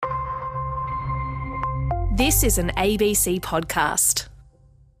This is an ABC podcast.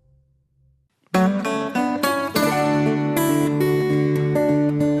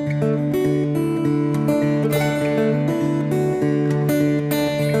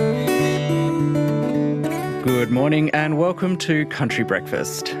 Good morning and welcome to Country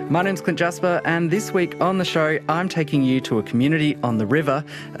Breakfast. My name's Clint Jasper, and this week on the show I'm taking you to a community on the river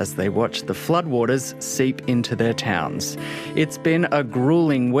as they watch the floodwaters seep into their towns. It's been a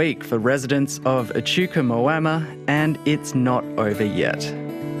gruelling week for residents of Echuca Moama, and it's not over yet.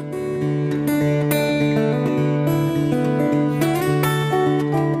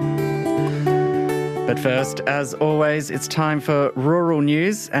 But first, as always, it's time for rural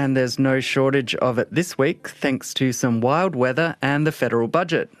news, and there's no shortage of it this week thanks to some wild weather and the federal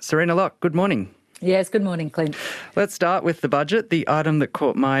budget. Serena Locke, good morning. Yes, good morning, Clint. Let's start with the budget. The item that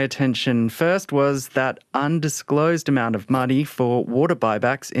caught my attention first was that undisclosed amount of money for water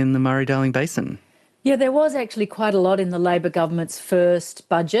buybacks in the Murray-Darling Basin. Yeah, there was actually quite a lot in the Labor government's first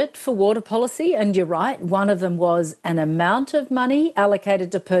budget for water policy, and you're right, one of them was an amount of money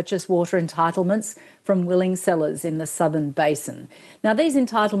allocated to purchase water entitlements from willing sellers in the Southern Basin. Now, these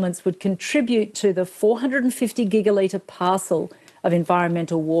entitlements would contribute to the 450 gigalitre parcel of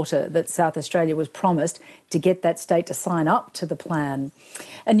environmental water that South Australia was promised to get that state to sign up to the plan.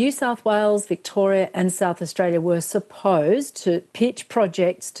 And New South Wales, Victoria and South Australia were supposed to pitch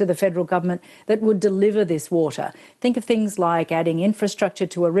projects to the federal government that would deliver this water. Think of things like adding infrastructure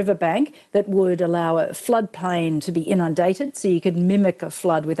to a riverbank that would allow a floodplain to be inundated so you could mimic a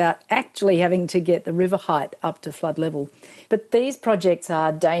flood without actually having to get the river height up to flood level. But these projects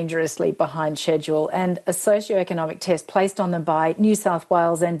are dangerously behind schedule, and a socioeconomic test placed on them by New South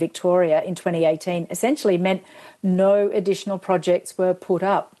Wales and Victoria in 2018 essentially meant no additional projects were put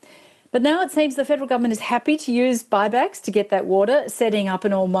up. But now it seems the federal government is happy to use buybacks to get that water, setting up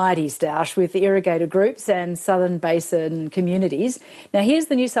an almighty stoush with the irrigator groups and Southern Basin communities. Now here's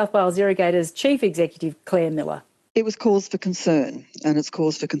the New South Wales Irrigators Chief Executive, Claire Miller. It was cause for concern, and it's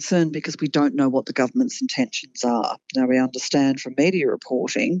cause for concern because we don't know what the government's intentions are. Now, we understand from media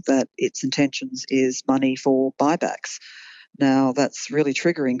reporting that its intentions is money for buybacks. Now, that's really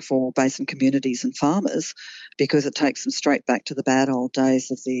triggering for basin communities and farmers because it takes them straight back to the bad old days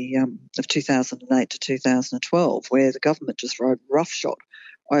of 2008 to 2012, where the government just rode roughshod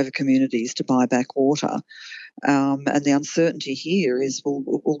over communities to buy back water. And the uncertainty here is, well,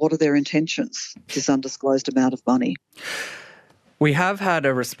 what are their intentions, this undisclosed amount of money? We have had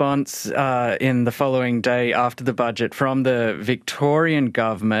a response in the following day after the budget from the Victorian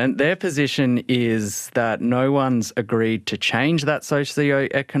government. Their position is that no one's agreed to change that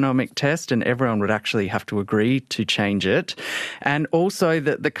socio-economic test, and everyone would actually have to agree to change it. And also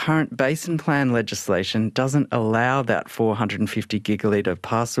that the current Basin Plan legislation doesn't allow that 450 gigalitre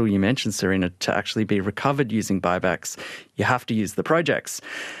parcel you mentioned, Serena, to actually be recovered using buybacks. You have to use the projects.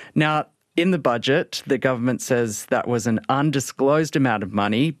 Now, in the budget, the government says that was an undisclosed amount of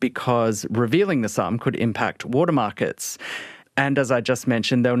money because revealing the sum could impact water markets. And as I just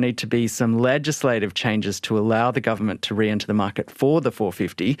mentioned, there'll need to be some legislative changes to allow the government to re-enter the market for the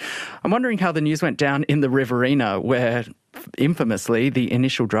 450. I'm wondering how the news went down in the Riverina, where infamously the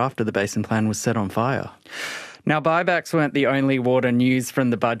initial draft of the Basin Plan was set on fire. Now, buybacks weren't the only water news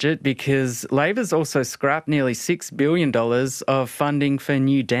from the budget because Labor's also scrapped nearly $6 billion of funding for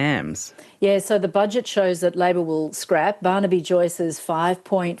new dams. Yeah, so the budget shows that Labor will scrap Barnaby Joyce's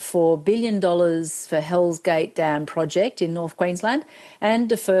 $5.4 billion for Hells Gate Dam project in North Queensland and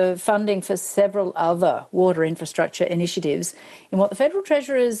defer funding for several other water infrastructure initiatives in what the Federal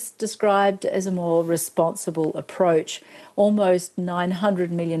Treasurer has described as a more responsible approach. Almost $900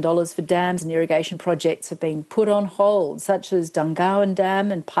 million for dams and irrigation projects have been put on hold, such as Dungowan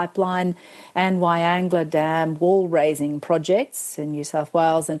Dam and Pipeline and Wyangla Dam wall raising projects in New South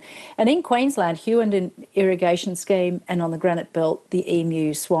Wales. And in Queensland, Huon Irrigation Scheme, and on the Granite Belt, the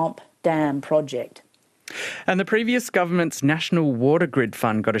Emu Swamp Dam project. And the previous government's National Water Grid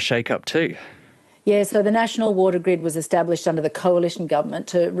Fund got a shake-up too. Yeah, so the National Water Grid was established under the Coalition Government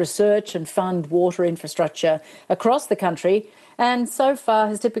to research and fund water infrastructure across the country, and so far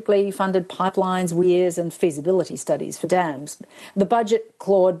has typically funded pipelines, weirs and feasibility studies for dams. The budget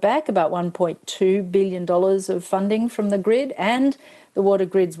clawed back about $1.2 billion of funding from the grid, and the Water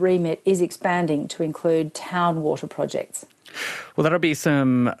Grid's remit is expanding to include town water projects. Well, that'll be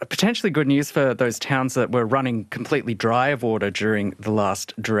some potentially good news for those towns that were running completely dry of water during the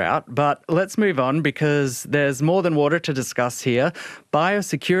last drought. But let's move on because there's more than water to discuss here.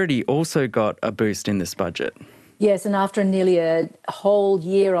 Biosecurity also got a boost in this budget. Yes, and after nearly a whole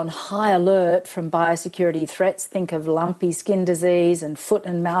year on high alert from biosecurity threats, think of lumpy skin disease and foot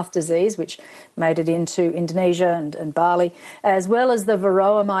and mouth disease, which made it into Indonesia and Bali, as well as the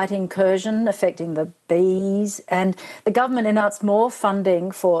varroa mite incursion affecting the bees. And the government announced more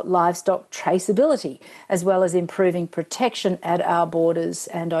funding for livestock traceability, as well as improving protection at our borders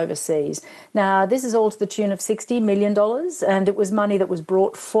and overseas. Now, this is all to the tune of $60 million, and it was money that was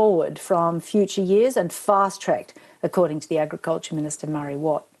brought forward from future years and fast-tracked, according to the Agriculture Minister, Murray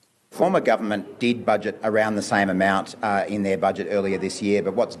Watt. Former government did budget around the same amount in their budget earlier this year,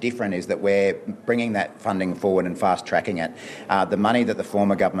 but what's different is that we're bringing that funding forward and fast-tracking it. The money that the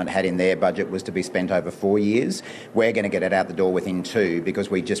former government had in their budget was to be spent over 4 years. We're going to get it out the door within 2 because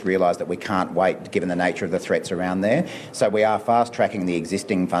we just realised that we can't wait given the nature of the threats around there. So we are fast-tracking the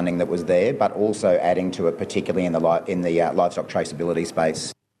existing funding that was there, but also adding to it, particularly in the livestock traceability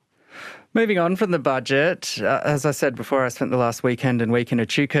space. Moving on from the budget, as I said before, I spent the last weekend and week in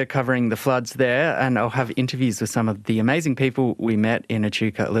Echuca covering the floods there, and I'll have interviews with some of the amazing people we met in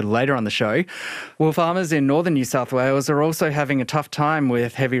Echuca a little later on the show. Well, farmers in northern New South Wales are also having a tough time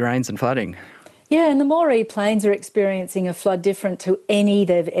with heavy rains and flooding. Yeah, and the Moree Plains are experiencing a flood different to any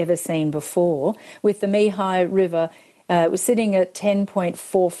they've ever seen before, with the Mihai River was sitting at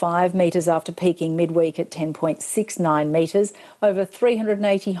 10.45 metres after peaking midweek at 10.69 metres. Over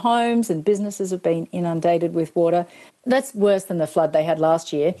 380 homes and businesses have been inundated with water. That's worse than the flood they had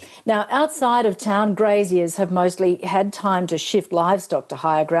last year. Now, outside of town, graziers have mostly had time to shift livestock to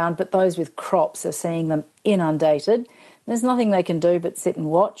higher ground, but those with crops are seeing them inundated. There's nothing they can do but sit and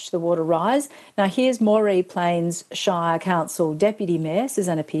watch the water rise. Now, here's Moree Plains Shire Council Deputy Mayor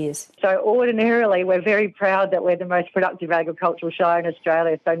Susanna Pearce. So ordinarily, we're very proud that we're the most productive agricultural shire in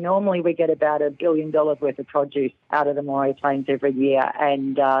Australia. So normally we get about $1 billion worth of produce out of the Moree Plains every year.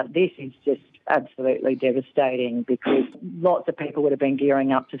 And this is just absolutely devastating because lots of people would have been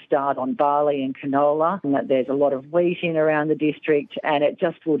gearing up to start on barley and canola, and that there's a lot of wheat in around the district, and it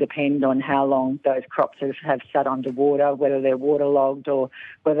just will depend on how long those crops have sat underwater, whether they're waterlogged or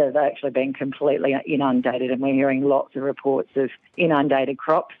whether they've actually been completely inundated, and we're hearing lots of reports of inundated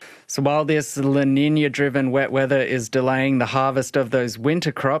crops. So while this La Nina-driven wet weather is delaying the harvest of those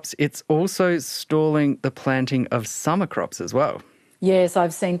winter crops, it's also stalling the planting of summer crops as well. Yes,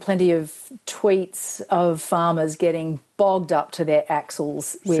 I've seen plenty of tweets of farmers getting bogged up to their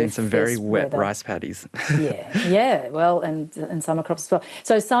axles with seen some very wet weather. Rice paddies. Well, and summer crops as well.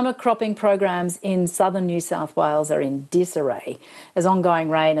 So summer cropping programs in southern New South Wales are in disarray as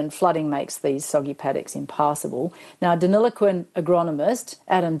ongoing rain and flooding makes these soggy paddocks impassable. Now, Deniliquin agronomist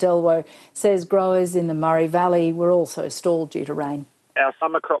Adam Delwo says growers in the Murray Valley were also stalled due to rain. Our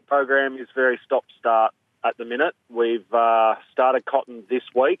summer crop program is very stop-start at the minute. We've started cotton this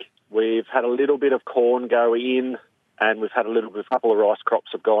week. We've had a little bit of corn go in, and we've had a couple of rice crops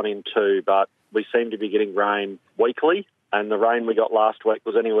have gone in too, but we seem to be getting rain weekly, and the rain we got last week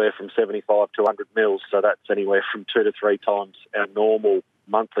was anywhere from 75 to 100 mils, so that's anywhere from 2 to 3 times our normal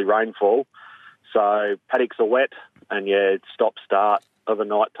monthly rainfall. So paddocks are wet, and it's stop-start. Over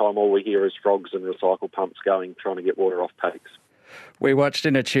night time, all we hear is frogs and recycle pumps going, trying to get water off paddocks. We watched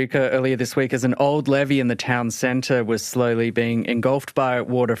in Echuca earlier this week as an old levee in the town centre was slowly being engulfed by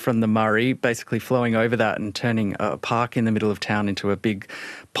water from the Murray, basically flowing over that and turning a park in the middle of town into a big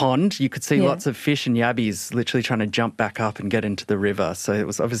pond. You could see lots of fish and yabbies literally trying to jump back up and get into the river. So it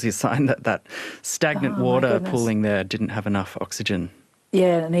was obviously a sign that that stagnant water pooling there didn't have enough oxygen.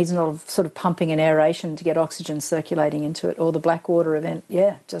 Yeah, it needs a lot of sort of pumping and aeration to get oxygen circulating into it, or the Blackwater event,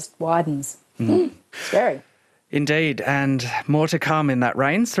 just widens. Scary. Indeed, and more to come in that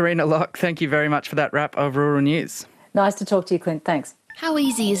rain. Serena Locke, thank you very much for that wrap of Rural News. Nice to talk to you, Clint. Thanks. How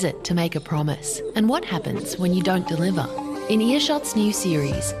easy is it to make a promise? And what happens when you don't deliver? In Earshot's new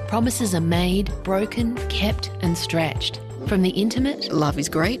series, promises are made, broken, kept and stretched. From the intimate... Love is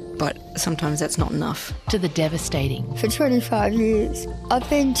great, but sometimes that's not enough. ...to the devastating. For 25 years, I've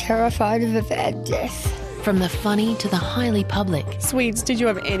been terrified of a bad death. From the funny to the highly public. Swedes, did you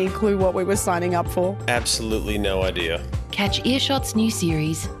have any clue what we were signing up for? Absolutely no idea. Catch Earshot's new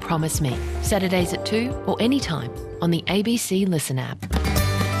series, Promise Me, Saturdays at 2 or anytime on the ABC Listen app.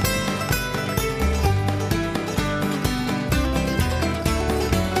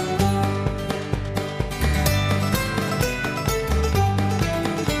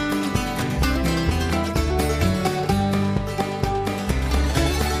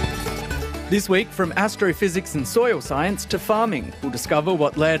 This week, from astrophysics and soil science to farming, we'll discover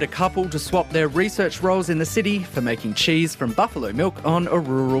what led a couple to swap their research roles in the city for making cheese from buffalo milk on a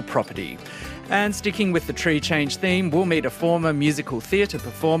rural property. And sticking with the tree change theme, we'll meet a former musical theatre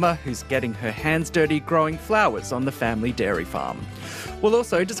performer who's getting her hands dirty growing flowers on the family dairy farm. We'll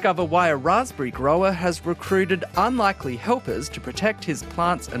also discover why a raspberry grower has recruited unlikely helpers to protect his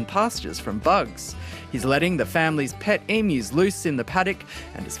plants and pastures from bugs. He's letting the family's pet emus loose in the paddock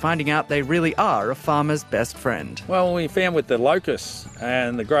and is finding out they really are a farmer's best friend. Well, we found with the locusts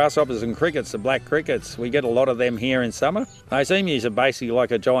and the grasshoppers and crickets, the black crickets, we get a lot of them here in summer. Those emus are basically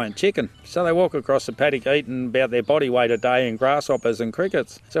like a giant chicken. So they walk across the paddock eating about their body weight a day in grasshoppers and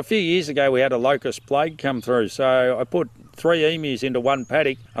crickets. So a few years ago we had a locust plague come through, so I put 3 emus into one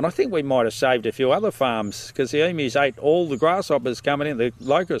paddock, and I think we might have saved a few other farms because the emus ate all the grasshoppers coming in, the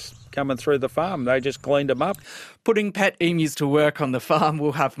locusts coming through the farm. They just cleaned them up. Putting pet emus to work on the farm,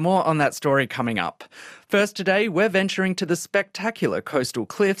 we'll have more on that story coming up. First today, we're venturing to the spectacular coastal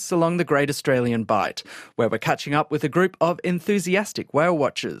cliffs along the Great Australian Bight, where we're catching up with a group of enthusiastic whale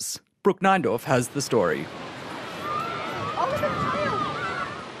watchers. Brooke Neindorf has the story.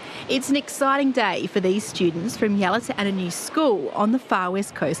 It's an exciting day for these students from Yalata Anangu School on the far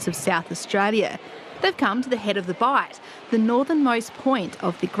west coast of South Australia. They've come to the head of the Bight, the northernmost point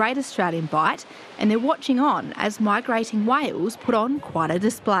of the Great Australian Bight, and they're watching on as migrating whales put on quite a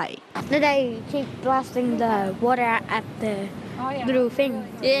display. They keep blasting the water out at the little thing.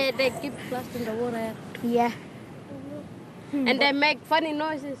 Yeah, they keep blasting the water out. Yeah. And they make funny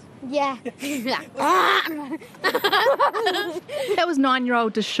noises. Yeah. That was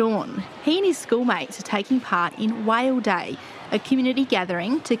 9-year-old Deshaun. He and his schoolmates are taking part in Whale Day, a community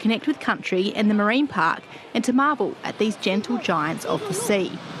gathering to connect with country and the marine park and to marvel at these gentle giants of the sea.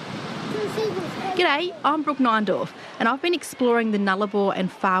 G'day, I'm Brooke Neindorf and I've been exploring the Nullarbor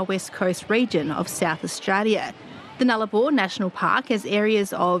and Far West Coast region of South Australia. The Nullarbor National Park has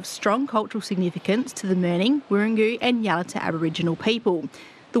areas of strong cultural significance to the Mirning, Wirangu and Yalata Aboriginal people.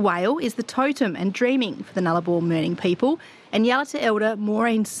 The whale is the totem and dreaming for the Nullarbor Mirning people, and Yalata elder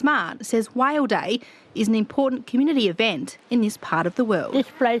Maureen Smart says Whale Day is an important community event in this part of the world. This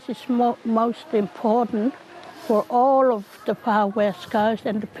place is most important for all of the far west coast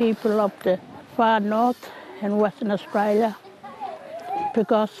and the people of the far north and Western Australia,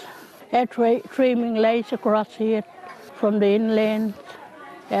 because our dreaming lays across here from the inland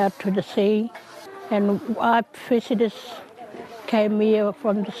out to the sea, and our visitors came here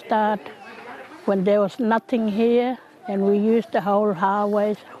from the start when there was nothing here, and we used the whole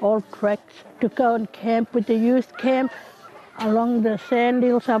highways, all tracks to go and camp with the youth camp along the sand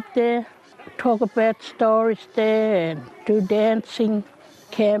hills up there, talk about stories there and do dancing,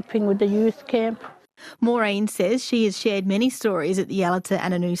 camping with the youth camp. Maureen says she has shared many stories at the Yalata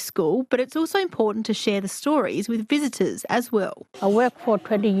Anangu School, but it's also important to share the stories with visitors as well. I worked for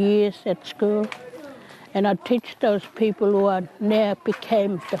 20 years at school, and I teach those people who are now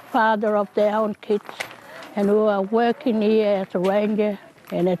became the father of their own kids and who are working here as a ranger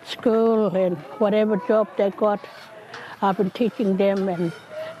and at school and whatever job they got. I've been teaching them, and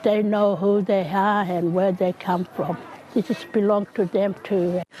they know who they are and where they come from. This belongs to them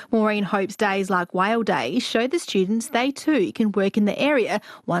too. Maureen hopes days like Whale Day show the students they too can work in the area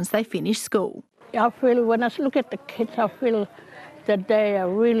once they finish school. I feel when I look at the kids, I feel that they are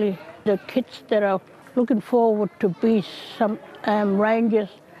really the kids that are looking forward to be some rangers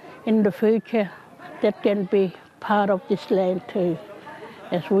in the future that can be part of this land too,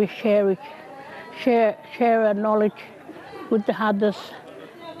 as we share our knowledge with the others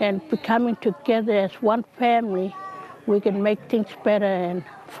and becoming together as one family. We can make things better and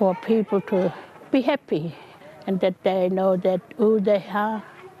for people to be happy and that they know that who they are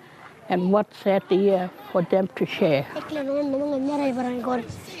and what's at the year for them to share.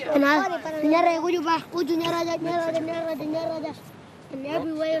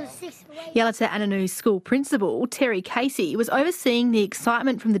 Yalata Anangu School Principal Terry Casey was overseeing the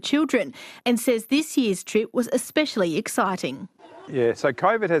excitement from the children and says this year's trip was especially exciting. Yeah, so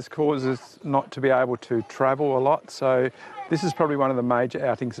COVID has caused us not to be able to travel a lot, so this is probably one of the major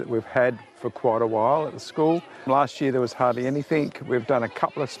outings that we've had for quite a while at the school. Last year there was hardly anything. We've done a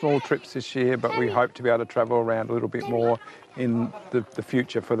couple of small trips this year, but we hope to be able to travel around a little bit more in the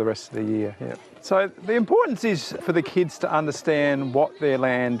future for the rest of the year. Yeah. So the importance is for the kids to understand what their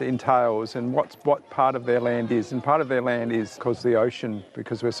land entails and what part of their land is. And part of their land is because of the ocean,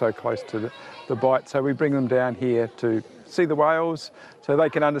 because we're so close to the Bight. So we bring them down here to see the whales so they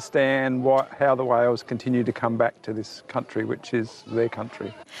can understand how the whales continue to come back to this country, which is their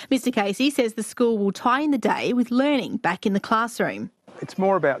country. Mr Casey says the school will tie in the day with learning back in the classroom. It's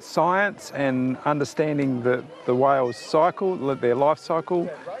more about science and understanding the whale's cycle, their life cycle.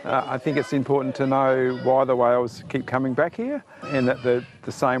 I think it's important to know why the whales keep coming back here, and that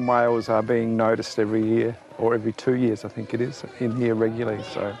the same whales are being noticed every year, or every 2 years, I think it is, in here regularly.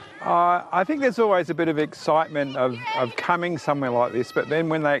 So I think there's always a bit of excitement of coming somewhere like this, but then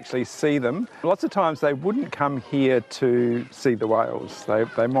when they actually see them, lots of times they wouldn't come here to see the whales.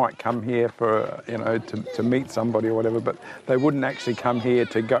 They might come here for, to meet somebody or whatever, but they wouldn't actually come here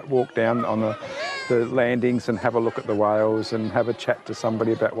to walk down on the landings and have a look at the whales and have a chat to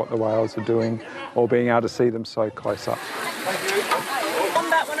somebody about what the whales are doing, or being able to see them so close up.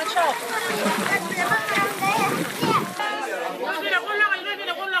 Combat when I chop.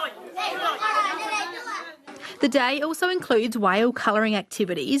 The day also includes whale colouring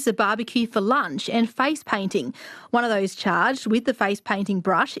activities, a barbecue for lunch and face painting. One of those charged with the face painting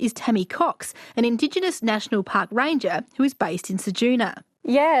brush is Tammy Cox, an Indigenous National Park ranger who is based in Ceduna.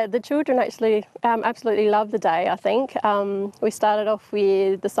 Yeah, the children actually absolutely love the day, I think. We started off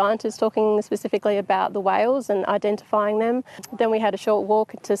with the scientists talking specifically about the whales and identifying them. Then we had a short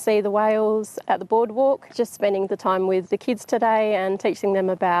walk to see the whales at the boardwalk, just spending the time with the kids today and teaching them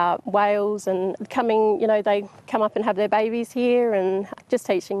about whales and coming, they come up and have their babies here, and just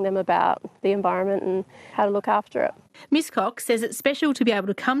teaching them about the environment and how to look after it. Miss Cox says it's special to be able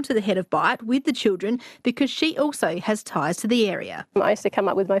to come to the Head of Bight with the children because she also has ties to the area. I used to come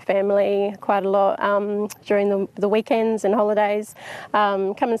up with my family quite a lot during the weekends and holidays,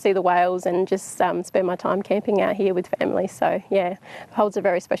 come and see the whales and just spend my time camping out here with family. So, yeah, it holds a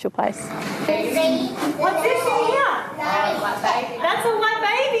very special place. What's this in here? That's a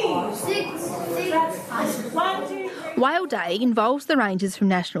white baby. Six. That's 1, 2, 3. Whale Day involves the rangers from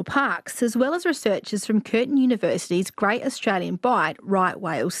national parks as well as researchers from Curtin University's Great Australian Bight Right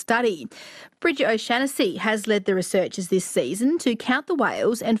Whale Study. Bridget O'Shannessy has led the researchers this season to count the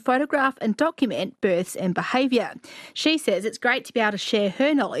whales and photograph and document births and behaviour. She says it's great to be able to share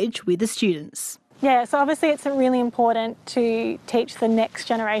her knowledge with the students. Yeah, so obviously it's really important to teach the next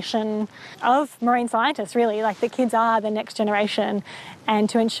generation of marine scientists, really, like the kids are the next generation, and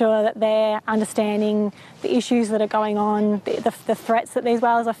to ensure that they're understanding the issues that are going on, the threats that these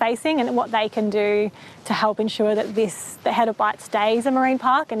whales are facing, and what they can do to help ensure that the Head of Bight stays a marine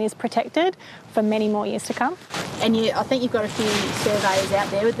park and is protected for many more years to come. And I think you've got a few surveyors out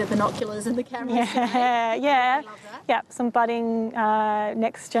there with the binoculars and the cameras. Yeah, some budding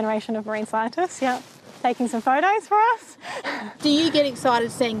next generation of marine scientists, taking some photos for us. Do you get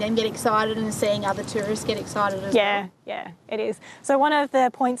excited seeing them get excited and seeing other tourists get excited as well? Yeah, it is. So one of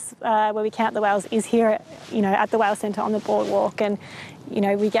the points where we count the whales is here, at the Whale Centre on the boardwalk, and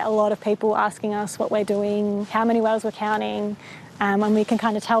we get a lot of people asking us what we're doing, how many whales we're counting. And we can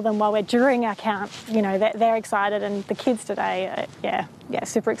kind of tell them while we're during our count, they're excited, and the kids today,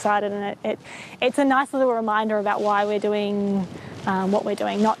 super excited, and it's a nice little reminder about why we're doing what we're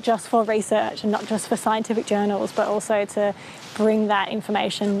doing, not just for research and not just for scientific journals, but also to bring that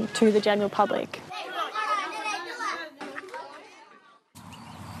information to the general public.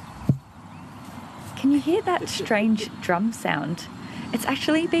 Can you hear that strange drum sound? It's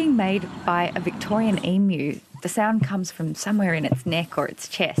actually being made by a Victorian emu. The sound comes from somewhere in its neck or its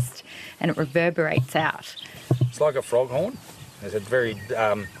chest, and it reverberates out. It's like a frog horn. It's a very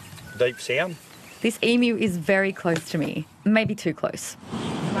deep sound. This emu is very close to me, maybe too close.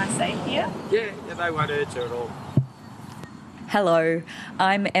 Am I safe here? Yeah, they won't hurt you at all. Hello,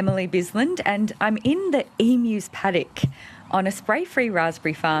 I'm Emily Bisland, and I'm in the emu's paddock on a spray-free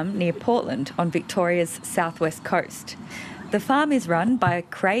raspberry farm near Portland on Victoria's southwest coast. The farm is run by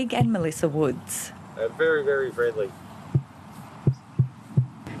Craig and Melissa Woods. They're very, very friendly.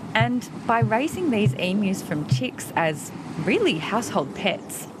 And by raising these emus from chicks as really household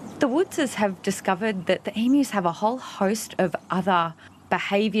pets, the Woodses have discovered that the emus have a whole host of other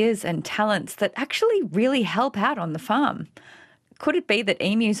behaviours and talents that actually really help out on the farm. Could it be that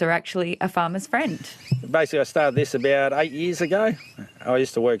emus are actually a farmer's friend? Basically, I started this about 8 years ago. I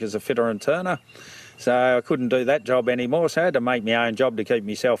used to work as a fitter and turner, so I couldn't do that job anymore, so I had to make my own job to keep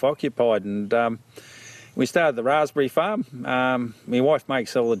myself occupied. And we started the raspberry farm. My wife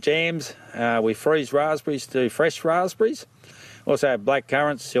makes all the jams. We freeze raspberries to fresh raspberries. Also have black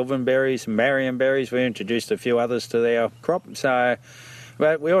currants, sylvanberries, marionberries. We introduced a few others to our crop.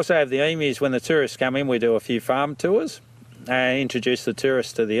 But we also have the emus. When the tourists come in, we do a few farm tours and introduce the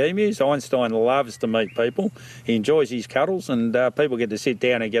tourists to the emus. Einstein loves to meet people. He enjoys his cuddles, and people get to sit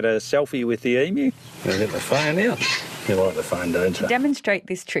down and get a selfie with the emu. I'll get the phone out. You like the fun, don't To you? demonstrate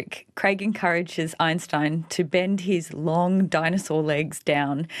this trick, Craig encourages Einstein to bend his long dinosaur legs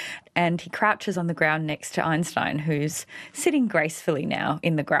down, and he crouches on the ground next to Einstein, who's sitting gracefully now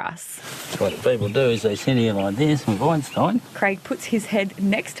in the grass. What people do is they sit here like this with Einstein. Craig puts his head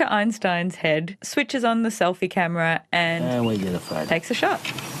next to Einstein's head, switches on the selfie camera, and we get a photo. takes a shot.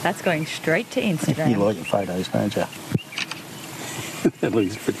 That's going straight to Instagram. You like your photos, don't you? That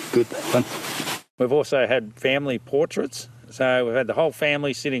looks pretty good, that one. We've also had family portraits. So we've had the whole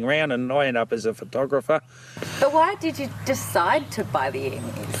family sitting around and I end up as a photographer. But why did you decide to buy the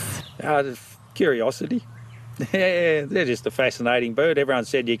emus? Curiosity. Yeah, they're just a fascinating bird. Everyone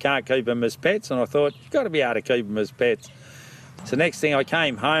said you can't keep them as pets, and I thought, you've got to be able to keep them as pets. So next thing, I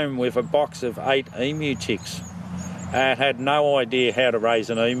came home with a box of 8 emu chicks and had no idea how to raise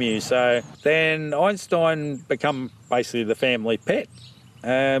an emu. So then Einstein became basically the family pet.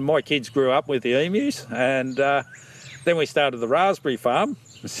 My kids grew up with the emus, and then we started the raspberry farm.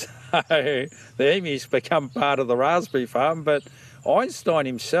 So the emus become part of the raspberry farm, but Einstein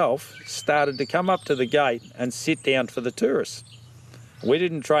himself started to come up to the gate and sit down for the tourists. We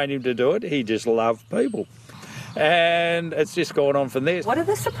didn't train him to do it, he just loved people. And it's just gone on from there. What are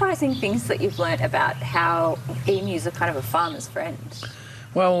the surprising things that you've learnt about how emus are kind of a farmer's friend?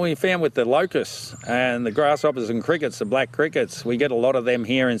 Well, we found with the locusts and the grasshoppers and crickets, the black crickets, we get a lot of them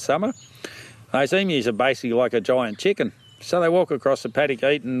here in summer. Those emus are basically like a giant chicken. So they walk across the paddock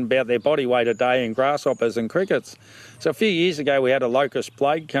eating about their body weight a day in grasshoppers and crickets. So a few years ago we had a locust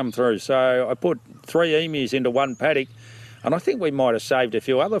plague come through. So I put 3 emus into one paddock, and I think we might have saved a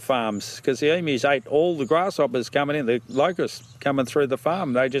few other farms because the emus ate all the grasshoppers coming in, the locusts coming through the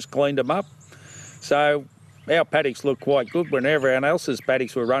farm. They just cleaned them up. So our paddocks looked quite good when everyone else's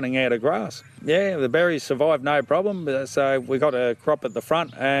paddocks were running out of grass. Yeah, the berries survived no problem. So we got a crop at the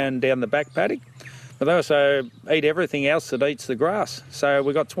front and down the back paddock. But they also eat everything else that eats the grass. So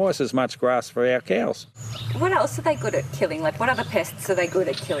we got twice as much grass for our cows. What else are they good at killing? Like, what other pests are they good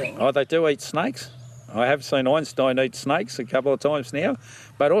at killing? Oh, they do eat snakes. I have seen Einstein eat snakes a couple of times now,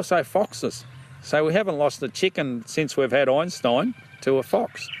 but also foxes. So we haven't lost a chicken since we've had Einstein to a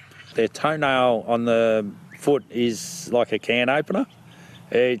fox. Their toenail on the foot is like a can opener.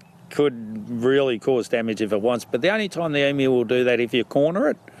 It could really cause damage if it wants, but the only time the emu will do that if you corner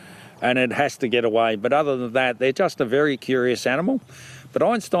it, and it has to get away. But other than that, they're just a very curious animal. But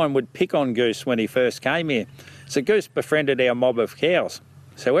Einstein would pick on Goose when he first came here. So Goose befriended our mob of cows.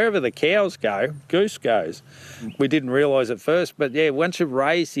 So wherever the cows go, Goose goes. We didn't realise at first, but yeah, once you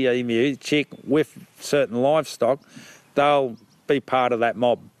raise the emu chick with certain livestock, they'll be part of that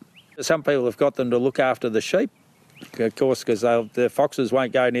mob. Some people have got them to look after the sheep, of course, because the foxes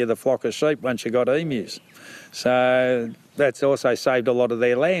won't go near the flock of sheep once you've got emus. So that's also saved a lot of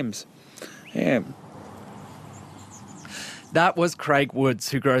their lambs. Yeah. That was Craig Woods,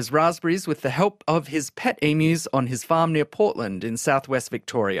 who grows raspberries with the help of his pet emus on his farm near Portland in southwest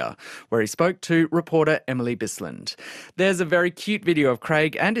Victoria, where he spoke to reporter Emily Bisland. There's a very cute video of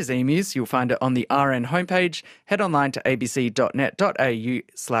Craig and his emus. You'll find it on the RN homepage. Head online to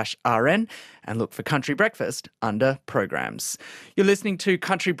abc.net.au/RN and look for Country Breakfast under Programs. You're listening to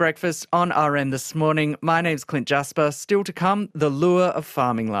Country Breakfast on RN this morning. My name's Clint Jasper. Still to come, the lure of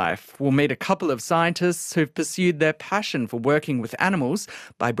farming life. We'll meet a couple of scientists who've pursued their passion for working with animals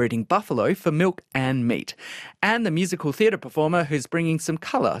by breeding buffalo for milk and meat. And the musical theatre performer who's bringing some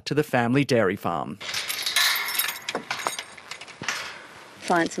colour to the family dairy farm.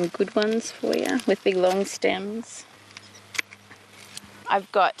 Find some good ones for you with big long stems.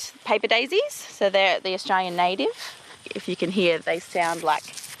 I've got paper daisies, so they're the Australian native. If you can hear, they sound like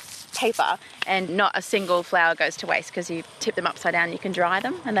paper, and not a single flower goes to waste because you tip them upside down, you can dry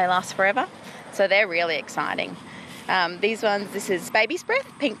them and they last forever. So they're really exciting. These ones, this is baby's breath,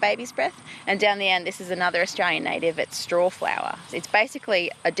 pink baby's breath, and down the end this is another Australian native, it's straw flower. It's basically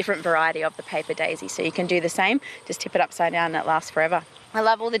a different variety of the paper daisy, so you can do the same, just tip it upside down and it lasts forever. I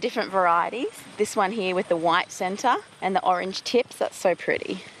love all the different varieties. This one here with the white centre and the orange tips, that's so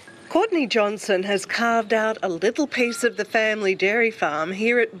pretty. Courtney Johnson has carved out a little piece of the family dairy farm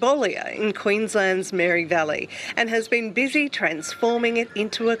here at Bollier in Queensland's Mary Valley and has been busy transforming it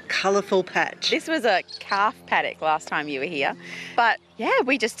into a colourful patch. This was a calf paddock last time you were here, but yeah,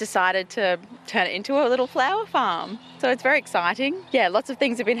 we just decided to turn it into a little flower farm. So it's very exciting. Yeah, lots of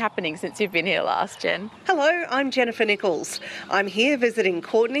things have been happening since you've been here last, Jen. Hello, I'm Jennifer Nichols. I'm here visiting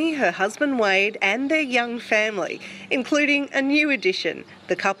Courtney, her husband Wade and their young family, including a new addition,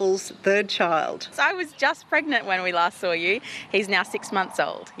 the couple's third child. So I was just pregnant when we last saw you. He's now 6 months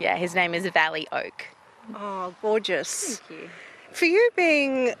old. Yeah, his name is Valley Oak. Oh, gorgeous. Thank you. For you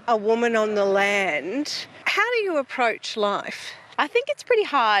being a woman on the land, how do you approach life? I think it's pretty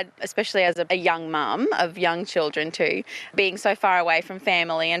hard, especially as a young mum of young children too, being so far away from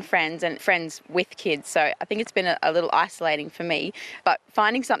family and friends with kids. So I think it's been a little isolating for me. But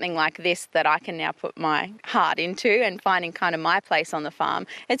finding something like this that I can now put my heart into and finding kind of my place on the farm,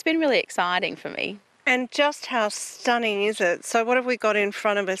 it's been really exciting for me. And just how stunning is it? So what have we got in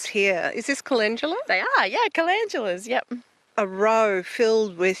front of us here? Is this calendula? They are, yeah, calendulas, yep. A row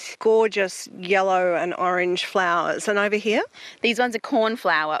filled with gorgeous yellow and orange flowers. And over here? These ones are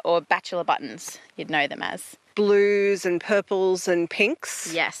cornflower or bachelor buttons, you'd know them as. Blues and purples and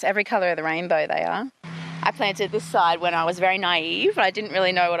pinks? Yes, every colour of the rainbow they are. I planted this side when I was very naive. I didn't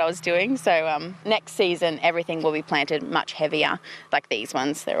really know what I was doing. So next season, everything will be planted much heavier, like these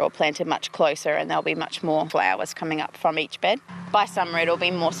ones. They're all planted much closer and there'll be much more flowers coming up from each bed. By summer, it'll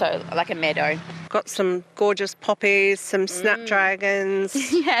be more so like a meadow. Got some gorgeous poppies, some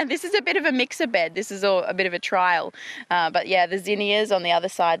snapdragons. Yeah, this is a bit of a mixer bed. This is all a bit of a trial. But yeah, the zinnias on the other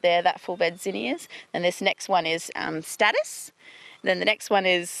side there, that full bed zinnias. And this next one is status. Then the next one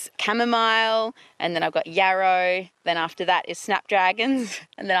is chamomile, and then I've got yarrow. Then after that is snapdragons,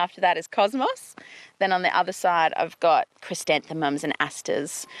 and then after that is cosmos. Then on the other side, I've got chrysanthemums and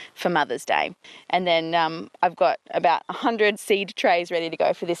asters for Mother's Day. And then I've got about 100 seed trays ready to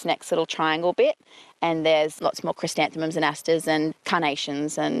go for this next little triangle bit. And there's lots more chrysanthemums and asters and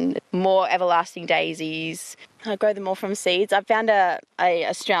carnations and more everlasting daisies. I grow them all from seeds. I found a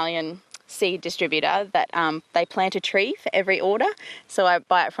Australian seed distributor that they plant a tree for every order, so I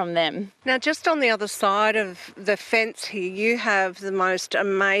buy it from them. Now, just on the other side of the fence here, you have the most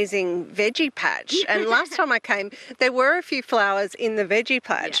amazing veggie patch. And last time I came, there were a few flowers in the veggie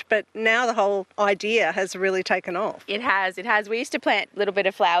patch, but now the whole idea has really taken off. It has. We used to plant a little bit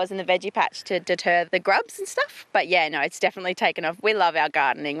of flowers in the veggie patch to deter the grubs and stuff, but yeah, no, it's definitely taken off. We love our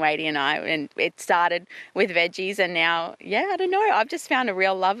gardening, Wadey and I, and it started with veggies, and now, yeah, I don't know, I've just found a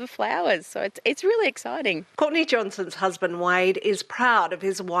real love of flowers. So it's really exciting. Courtney Johnson's husband Wade is proud of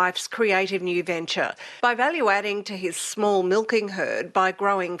his wife's creative new venture. By value adding to his small milking herd by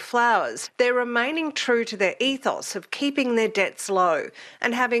growing flowers, they're remaining true to their ethos of keeping their debts low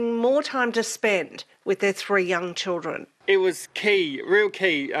and having more time to spend with their 3 young children. It was key, real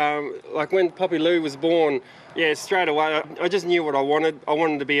key. Like when Poppy Lou was born, yeah, straight away, I just knew what I wanted. I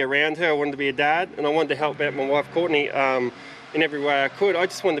wanted to be around her, I wanted to be a dad, and I wanted to help out my wife Courtney in every way I could. I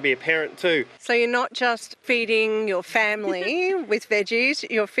just wanted to be a parent too. So you're not just feeding your family with veggies,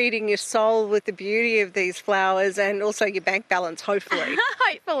 you're feeding your soul with the beauty of these flowers and also your bank balance, hopefully.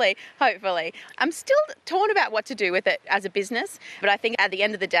 Hopefully. I'm still torn about what to do with it as a business, but I think at the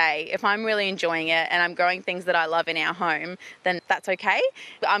end of the day, if I'm really enjoying it and I'm growing things that I love in our home, then that's okay.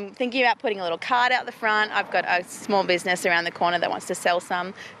 I'm thinking about putting a little card out the front. I've got a small business around the corner that wants to sell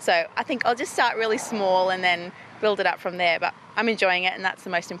some. So I think I'll just start really small and then build it up from there, but I'm enjoying it and that's the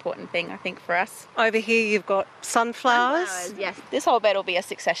most important thing I think for us. Over here you've got sunflowers. Yes, this whole bed will be a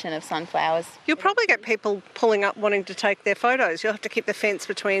succession of sunflowers. You'll probably get people pulling up wanting to take their photos. You'll have to keep the fence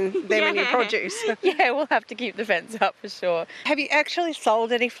between them and your produce. Yeah, we'll have to keep the fence up for sure. Have you actually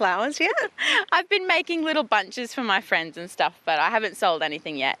sold any flowers yet? I've been making little bunches for my friends and stuff, but I haven't sold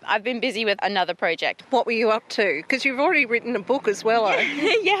anything yet. I've been busy with another project. What were you up to? Because you've already written a book as well.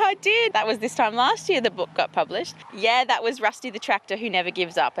 Yeah, I did. That was this time last year the book got published. Yeah, that was Rusty the Tractor Who Never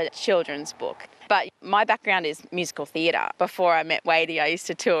Gives Up, a children's book. But my background is musical theatre. Before I met Wadey, I used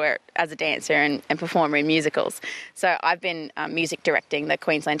to tour as a dancer and performer in musicals. So I've been music directing the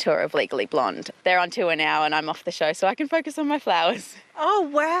Queensland tour of Legally Blonde. They're on tour now and I'm off the show so I can focus on my flowers. Oh,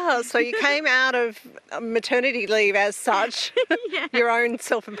 wow. So you came out of maternity leave as such, your own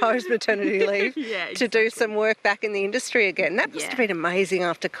self-imposed maternity leave, to do some work back in the industry again. That must have been amazing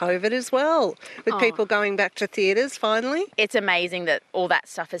after COVID as well, with people going back to theatres finally. It's amazing that all that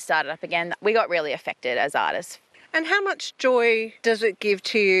stuff has started up again. We got really affected as artists. And how much joy does it give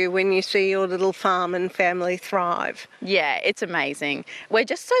to you when you see your little farm and family thrive? Yeah, it's amazing. We're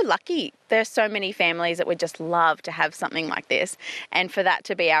just so lucky. There's so many families that would just love to have something like this. And for that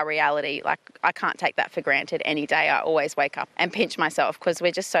to be our reality, like I can't take that for granted any day. I always wake up and pinch myself because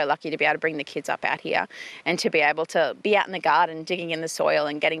we're just so lucky to be able to bring the kids up out here and to be able to be out in the garden, digging in the soil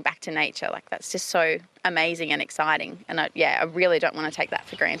and getting back to nature. Like that's just so amazing and exciting. And I really don't want to take that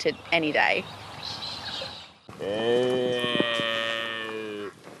for granted any day.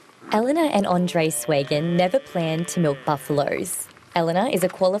 Eleanor and Andre Swagan never planned to milk buffaloes. Eleanor is a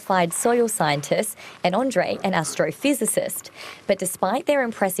qualified soil scientist and Andre an astrophysicist. But despite their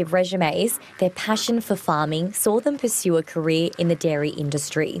impressive resumes, their passion for farming saw them pursue a career in the dairy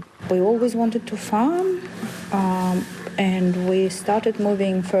industry. We always wanted to farm. and we started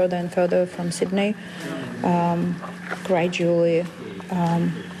moving further and further from Sydney, gradually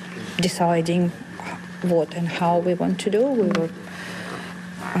deciding what and how we want to do. We were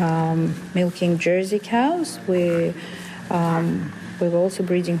milking Jersey cows. We were also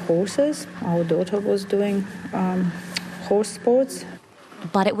breeding horses. Our daughter was doing horse sports.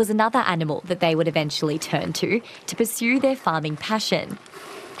 But it was another animal that they would eventually turn to pursue their farming passion.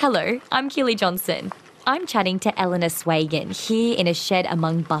 Hello, I'm Keely Johnson. I'm chatting to Eleanor Swagan here in a shed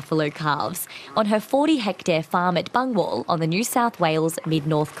among buffalo calves on her 40-hectare farm at Bungwall on the New South Wales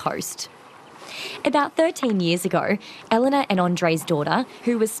mid-north coast. About 13 years ago, Eleanor and Andre's daughter,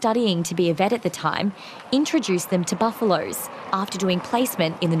 who was studying to be a vet at the time, introduced them to buffaloes after doing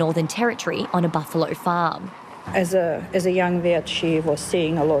placement in the Northern Territory on a buffalo farm. As a young vet, she was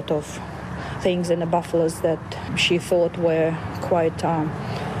seeing a lot of things in the buffaloes that she thought were quite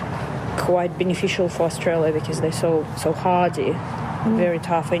beneficial for Australia because they're so hardy, very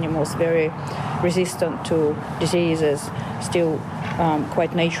tough animals, very resistant to diseases, still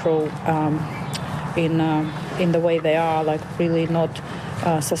quite natural in the way they are, like really not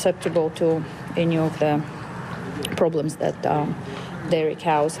susceptible to any of the problems that dairy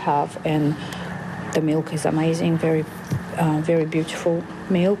cows have. And the milk is amazing, very beautiful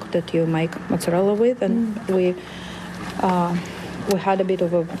milk that you make mozzarella with. And we had a bit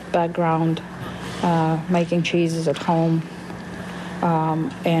of a background making cheeses at home,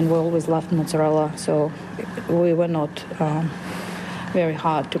 and we always loved mozzarella, so we were not very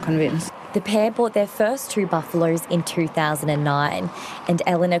hard to convince. The pair bought their first 2 buffaloes in 2009, and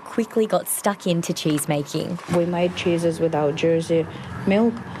Eleanor quickly got stuck into cheese making. We made cheeses with our Jersey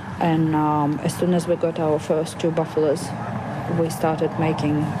milk, and as soon as we got our first 2 buffaloes, we started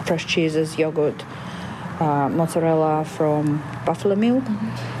making fresh cheeses, yogurt, mozzarella from buffalo milk,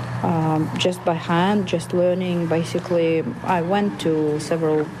 just by hand, just learning. Basically, I went to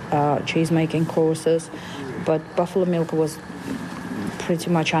several cheese-making courses, but buffalo milk was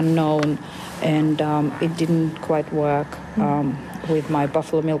pretty much unknown, and it didn't quite work with my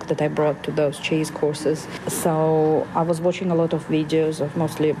buffalo milk that I brought to those cheese courses. So I was watching a lot of videos of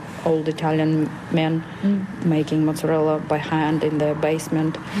mostly old Italian men making mozzarella by hand in their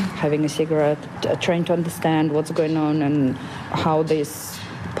basement, having a cigarette, trying to understand what's going on and how this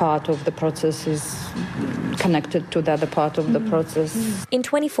part of the process is connected to the other part of the process. In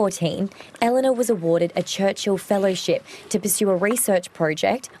 2014, Eleanor was awarded a Churchill Fellowship to pursue a research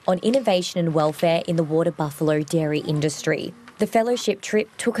project on innovation and welfare in the water buffalo dairy industry. The fellowship trip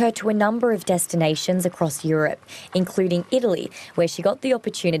took her to a number of destinations across Europe, including Italy, where she got the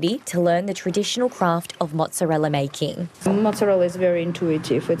opportunity to learn the traditional craft of mozzarella making. Mozzarella is very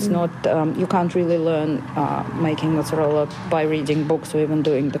intuitive. It's not, you can't really learn making mozzarella by reading books or even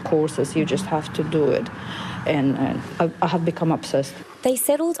doing the courses. You just have to do it. And I have become obsessed. They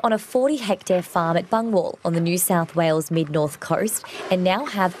settled on a 40-hectare farm at Bungwall on the New South Wales mid-north coast and now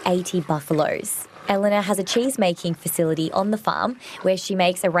have 80 buffaloes. Eleanor has a cheese-making facility on the farm where she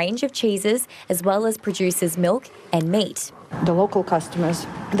makes a range of cheeses as well as produces milk and meat. The local customers,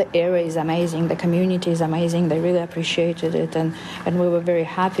 the area is amazing, the community is amazing, they really appreciated it, and we were very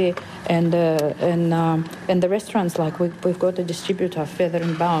happy. And the restaurants, like we've got a distributor, Feather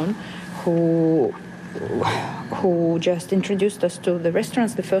and Bone, who just introduced us to the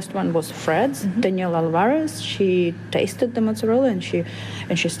restaurants. The first one was Fred's, Danielle Alvarez. She tasted the mozzarella and she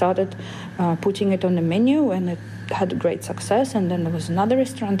started putting it on the menu, and it had great success. And then there was another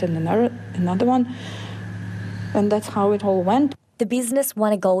restaurant and another one, and that's how it all went. The business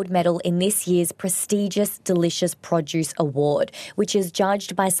won a gold medal in this year's prestigious Delicious Produce Award, which is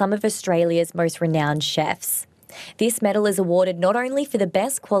judged by some of Australia's most renowned chefs. This medal is awarded not only for the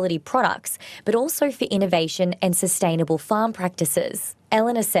best quality products, but also for innovation and sustainable farm practices.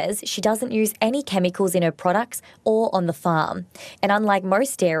 Eleanor says she doesn't use any chemicals in her products or on the farm. And unlike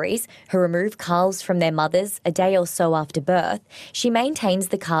most dairies who remove calves from their mothers a day or so after birth, she maintains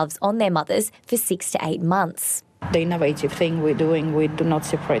the calves on their mothers for 6 to 8 months. The innovative thing we're doing, we do not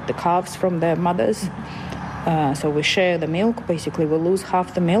separate the calves from their mothers. So we share the milk. Basically, we lose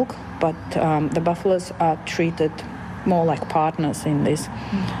half the milk, but the buffaloes are treated more like partners in this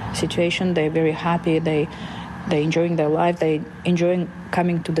situation. They're very happy. They're enjoying their life. They're enjoying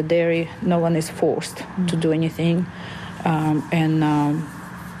coming to the dairy. No one is forced to do anything, and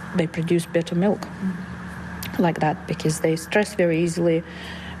they produce better milk like that because they stress very easily.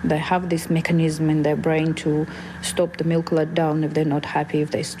 They have this mechanism in their brain to stop the milk let down if they're not happy,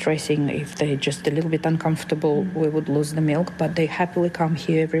 if they're stressing, if they're just a little bit uncomfortable, we would lose the milk. But they happily come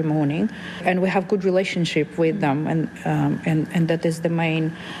here every morning, and we have good relationship with them, and that is the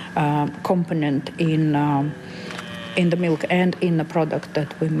main component in in the milk and in the product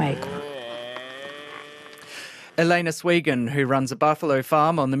that we make. Elena Swegan, who runs a buffalo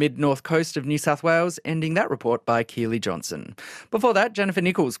farm on the mid-north coast of New South Wales, ending that report by Keely Johnson. Before that, Jennifer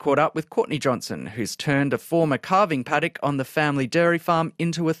Nichols caught up with Courtney Johnson, who's turned a former calving paddock on the family dairy farm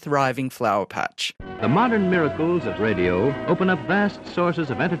into a thriving flower patch. The modern miracles of radio open up vast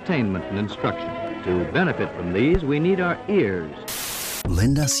sources of entertainment and instruction. To benefit from these, we need our ears.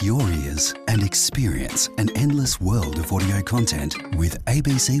 Lend us your ears and experience an endless world of audio content with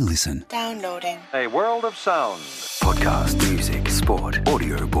ABC Listen. Downloading. A world of sound. Podcast, music, sport,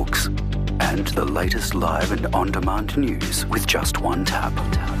 audiobooks, and the latest live and on-demand news with just one tap.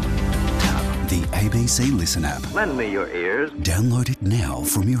 The ABC Listen app. Lend me your ears. Download it now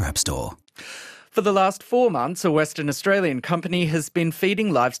from your app store. For the last 4 months, a Western Australian company has been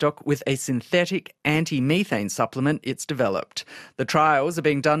feeding livestock with a synthetic anti-methane supplement it's developed. The trials are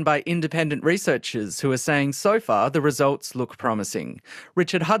being done by independent researchers who are saying so far the results look promising.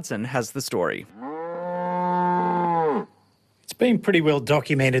 Richard Hudson has the story. It's been pretty well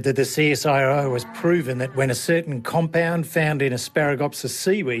documented that the CSIRO has proven that when a certain compound found in Asparagopsis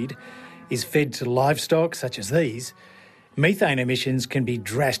seaweed is fed to livestock such as these, methane emissions can be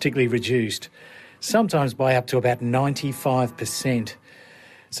drastically reduced, sometimes by up to about 95%.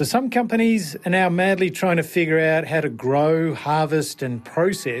 So some companies are now madly trying to figure out how to grow, harvest and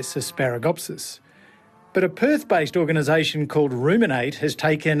process Asparagopsis. But a Perth-based organisation called Ruminate has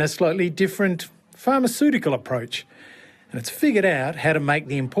taken a slightly different pharmaceutical approach, and it's figured out how to make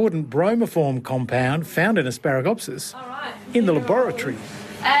the important bromoform compound found in Asparagopsis in the laboratory.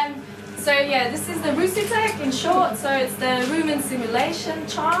 So this is the Rusitech in short, so it's the rumen simulation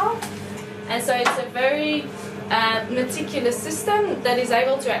trial. And so it's a very meticulous system that is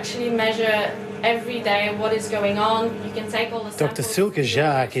able to actually measure every day what is going on. You can take all the Dr. Silke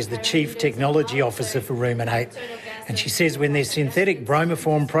Jacques is the Chief Technology Officer for Ruminate, and she says when their synthetic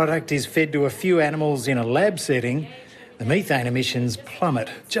bromoform product is fed to a few animals in a lab setting, the methane emissions plummet,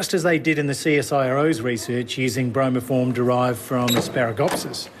 just as they did in the CSIRO's research using bromoform derived from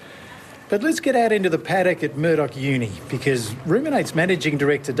Asparagopsis. But let's get out into the paddock at Murdoch Uni, because Ruminate's Managing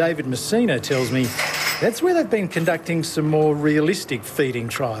Director David Messina tells me that's where they've been conducting some more realistic feeding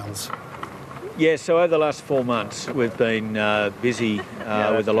trials. Yeah, so over the last 4 months we've been busy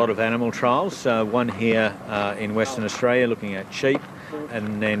with a lot of animal trials. One here in Western Australia looking at sheep,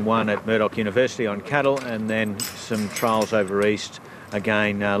 and then one at Murdoch University on cattle, and then some trials over east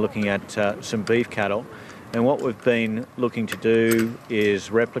again looking at some beef cattle. And what we've been looking to do is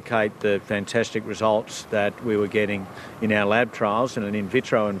replicate the fantastic results that we were getting in our lab trials in an in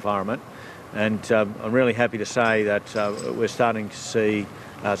vitro environment. And I'm really happy to say that we're starting to see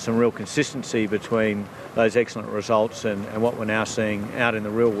some real consistency between those excellent results and what we're now seeing out in the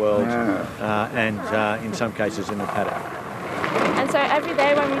real world and in some cases in the paddock. And so every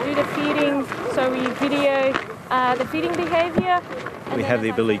day when we do the feeding, so we video the feeding behaviour. We have the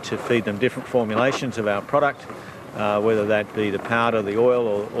ability to feed them different formulations of our product, whether that be the powder, the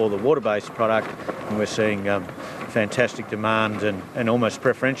oil or the water-based product, and we're seeing fantastic demand and almost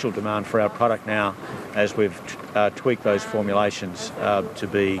preferential demand for our product now as we've tweaked those formulations to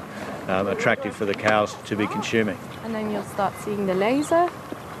be attractive for the cows to be consuming. And then you'll start seeing the laser,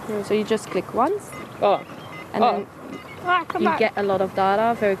 so you just click once, and then you get a lot of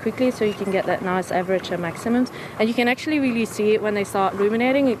data very quickly, so you can get that nice average and maximums. And you can actually really see it when they start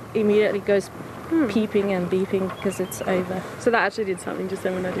ruminating. It immediately goes peeping and beeping because it's over. So that actually did something just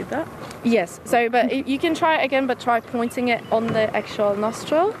then when I did that? Yes. So, but you can try it again, but try pointing it on the actual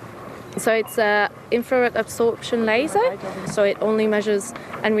nostril. So it's an infrared absorption laser, so it only measures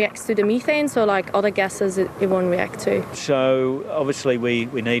and reacts to the methane, so like other gases it won't react to. So obviously we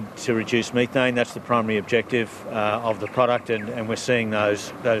need to reduce methane. That's the primary objective of the product, and we're seeing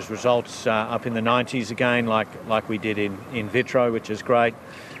those results up in the 90s again, like we did in vitro, which is great.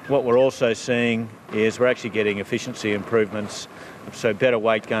 What we're also seeing is we're actually getting efficiency improvements, so better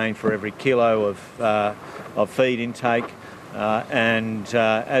weight gain for every kilo of feed intake.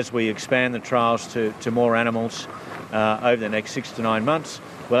 As we expand the trials to more animals over the next 6 to 9 months,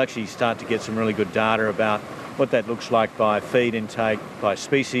 we'll actually start to get some really good data about what that looks like by feed intake, by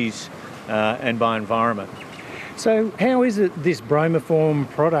species and by environment. So how is it this bromoform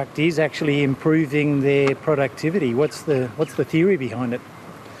product is actually improving their productivity? What's the theory behind it?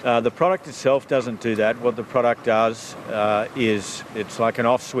 The product itself doesn't do that. What the product does is it's like an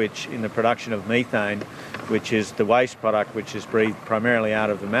off switch in the production of methane, which is the waste product which is breathed primarily out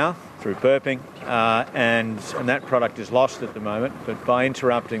of the mouth through burping, and that product is lost at the moment. But by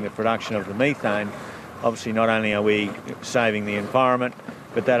interrupting the production of the methane, obviously not only are we saving the environment,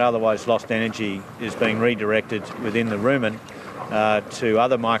 but that otherwise lost energy is being redirected within the rumen to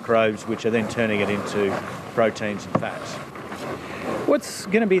other microbes, which are then turning it into proteins and fats. What's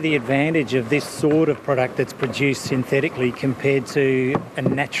going to be the advantage of this sort of product that's produced synthetically compared to a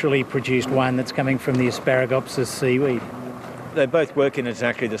naturally produced one that's coming from the Asparagopsis seaweed? They both work in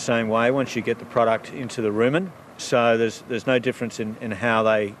exactly the same way once you get the product into the rumen. So there's no difference in how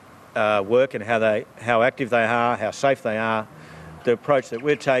they work and how active they are, how safe they are. The approach that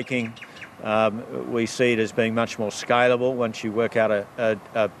we're taking, we see it as being much more scalable. Once you work out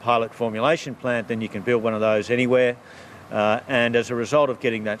a pilot formulation plant, then you can build one of those anywhere. And as a result of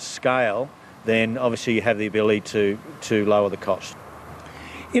getting that scale, then obviously you have the ability to lower the cost.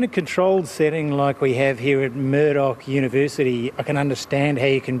 In a controlled setting like we have here at Murdoch University, I can understand how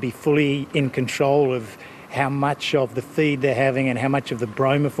you can be fully in control of how much of the feed they're having and how much of the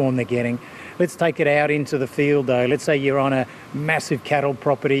bromoform they're getting. Let's take it out into the field though. Let's say you're on a massive cattle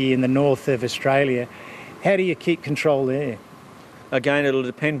property in the north of Australia. How do you keep control there? Again, it'll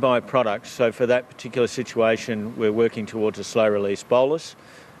depend by product. So for that particular situation, we're working towards a slow-release bolus,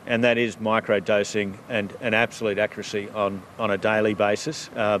 and that is micro-dosing and an absolute accuracy on a daily basis.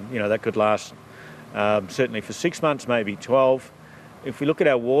 That could last certainly for 6 months, maybe 12. If we look at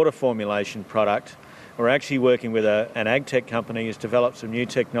our water formulation product, we're actually working with an ag tech company who's developed some new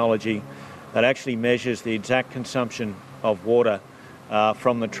technology that actually measures the exact consumption of water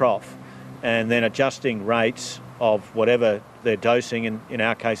from the trough, and then adjusting rates of whatever they're dosing. In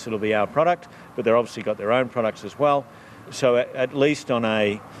our case, it'll be our product, but they've obviously got their own products as well. So at least on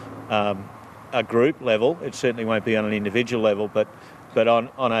a group level, it certainly won't be on an individual level, but at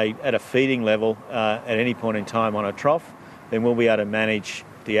a feeding level at any point in time on a trough, then we'll be able to manage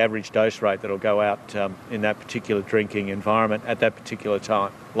the average dose rate that'll go out in that particular drinking environment at that particular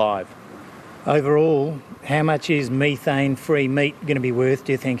time, live. Overall, how much is methane-free meat going to be worth,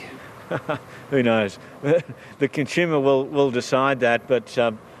 do you think? Who knows? The consumer will decide that, but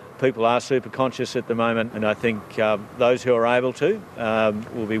people are super conscious at the moment, and I think those who are able to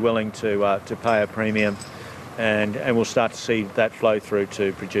will be willing to pay a premium, and we'll start to see that flow through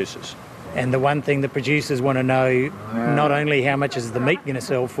to producers. And the one thing the producers want to know, not only how much is the meat going to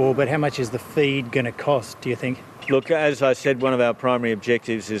sell for, but how much is the feed going to cost, do you think? Look, as I said, one of our primary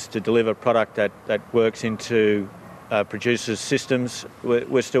objectives is to deliver product that works into producers' systems.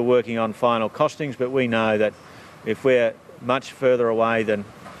 We're still working on final costings, but we know that if we're much further away than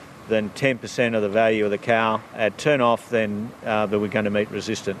 10% of the value of the cow at turn-off, then we're going to meet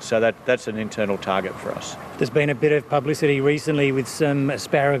resistance. So that's an internal target for us. There's been a bit of publicity recently with some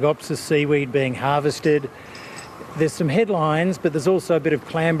Asparagopsis seaweed being harvested. There's some headlines, but there's also a bit of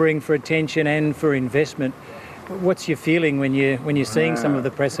clambering for attention and for investment. What's your feeling when you're seeing some of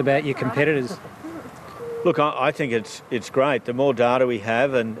the press about your competitors? Look, I think it's great. The more data we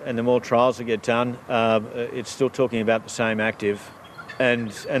have and the more trials that get done, it's still talking about the same active.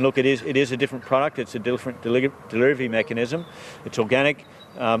 And look, it is a different product. It's a different delivery mechanism. It's organic.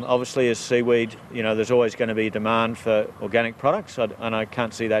 Obviously, as seaweed, there's always going to be demand for organic products, and I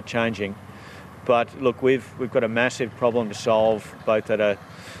can't see that changing. But look, we've got a massive problem to solve, both at a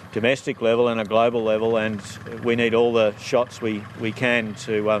domestic level and a global level, and we need all the shots we can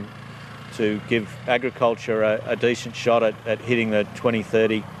to give agriculture a decent shot at hitting the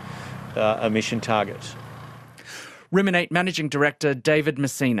 2030 emission targets. Ruminate Managing Director David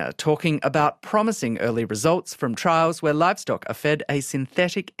Messina talking about promising early results from trials where livestock are fed a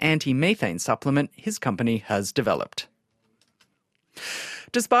synthetic anti-methane supplement his company has developed.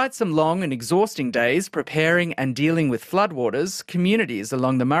 Despite some long and exhausting days preparing and dealing with floodwaters, communities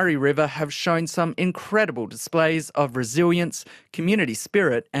along the Murray River have shown some incredible displays of resilience, community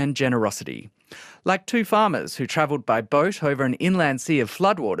spirit and generosity. Like two farmers who travelled by boat over an inland sea of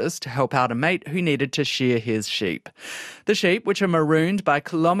floodwaters to help out a mate who needed to shear his sheep. The sheep, which are marooned by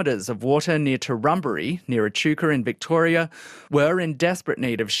kilometres of water near Turumbury, near Echuca in Victoria, were in desperate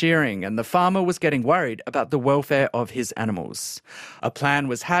need of shearing, and the farmer was getting worried about the welfare of his animals. A plan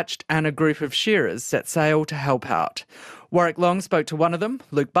was hatched and a group of shearers set sail to help out. Warwick Long spoke to one of them,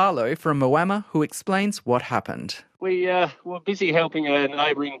 Luke Barlow from Moama, who explains what happened. We were busy helping a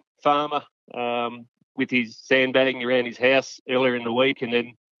neighbouring farmer with his sandbagging around his house earlier in the week, and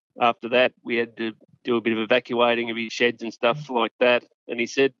then after that we had to do a bit of evacuating of his sheds and stuff like that. And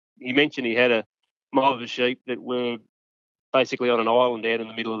he mentioned he had a mob of sheep that were basically on an island out in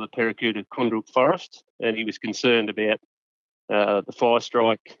the middle of the Perracuda Kundruk forest, and he was concerned about the fire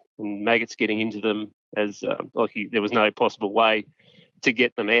strike and maggots getting into them, as there was no possible way to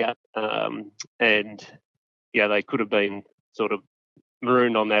get them out, and they could have been sort of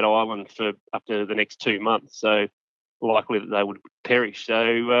marooned on that island for up to the next 2 months. So likely that they would perish.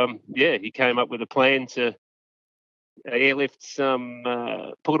 So, he came up with a plan to airlift some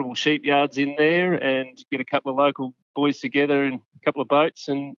portable sheep yards in there and get a couple of local boys together and a couple of boats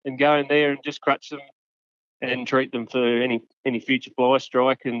and go in there and just crutch them and treat them for any future fly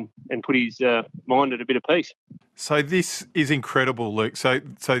strike and put his mind at a bit of peace. So this is incredible, Luke. So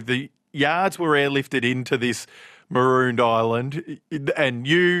the yards were airlifted into this marooned island and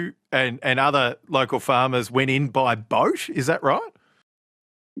you and other local farmers went in by boat, is that right?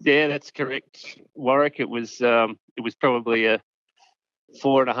 Yeah, that's correct, Warwick. It was probably a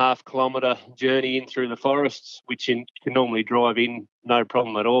 4.5 kilometre journey in through the forests, which you can normally drive in no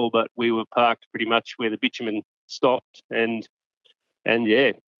problem at all. But we were parked pretty much where the bitumen stopped, and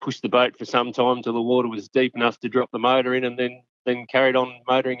pushed the boat for some time till the water was deep enough to drop the motor in, and then carried on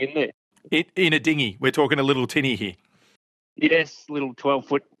motoring in there. In a dinghy, we're talking a little tinny here. Yes, little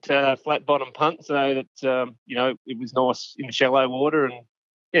 12-foot flat bottom punt, so that it was nice in the shallow water, and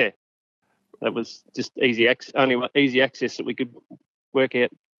that was just easy access that we could work out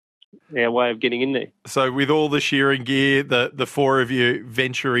our way of getting in there. So with all the shearing gear, the four of you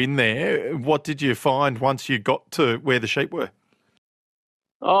venture in there. What did you find once you got to where the sheep were?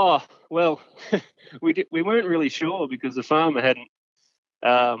 Oh, well, we weren't really sure because the farmer hadn't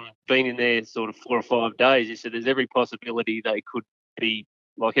been in there sort of 4 or 5 days. He said there's every possibility they could be,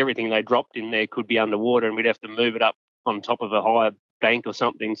 like everything they dropped in there could be underwater and we'd have to move it up on top of a higher bank or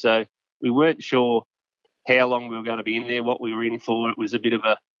something. So we weren't sure how long we were going to be in there, what we were in for. It was a bit of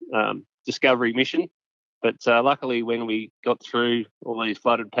a discovery mission. But luckily when we got through all these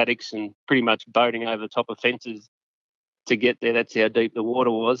flooded paddocks and pretty much boating over the top of fences to get there, that's how deep the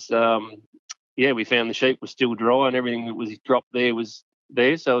water was. We found the sheep was still dry and everything that was dropped there was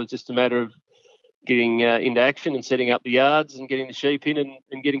there. So it was just a matter of getting into action and setting up the yards and getting the sheep in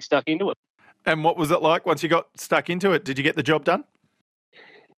and getting stuck into it. And what was it like once you got stuck into it? Did you get the job done?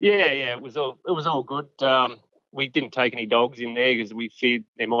 Yeah, it was all good. We didn't take any dogs in there because we feared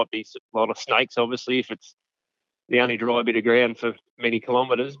there might be a lot of snakes, obviously, if it's the only dry bit of ground for many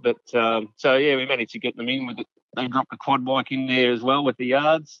kilometres. But we managed to get them in with it. They dropped a quad bike in there as well with the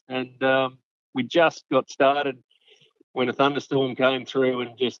yards, and we just got started when a thunderstorm came through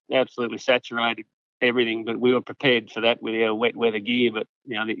and just absolutely saturated everything. But we were prepared for that with our wet weather gear. But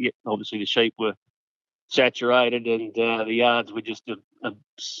obviously the sheep were saturated and the yards were just a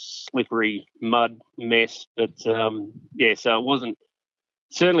slippery mud mess. But so it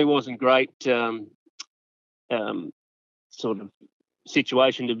certainly wasn't great sort of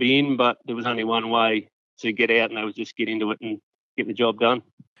situation to be in. But there was only one way to get out, and that was just get into it and get the job done.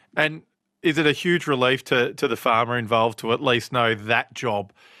 And is it a huge relief to the farmer involved to at least know that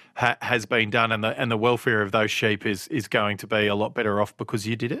job has been done and the welfare of those sheep is going to be a lot better off because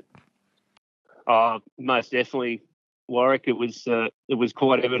you did it? Most definitely, Warwick. It was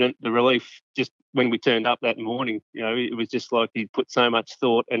quite evident, the relief, just when we turned up that morning. It was just like he'd put so much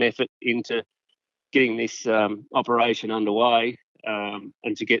thought and effort into getting this operation underway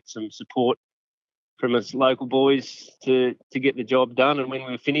and to get some support from us local boys to get the job done. And when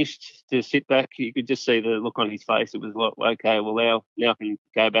we were finished, to sit back, you could just see the look on his face. It was like, okay, well now I can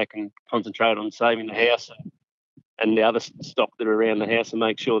go back and concentrate on saving the house and the other stock that are around the house and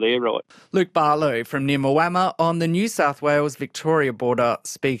make sure they're right. Luke Barlow from near Moama on the New South Wales-Victoria border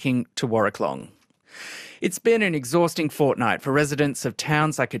speaking to Warwick Long. It's been an exhausting fortnight for residents of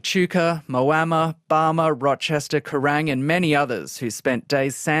towns like Echuca, Moama, Barma, Rochester, Kerrang and many others who spent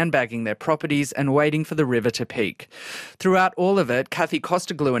days sandbagging their properties and waiting for the river to peak. Throughout all of it, Kathy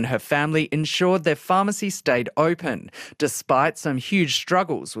Costaglou and her family ensured their pharmacy stayed open, despite some huge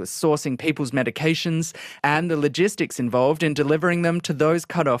struggles with sourcing people's medications and the logistics involved in delivering them to those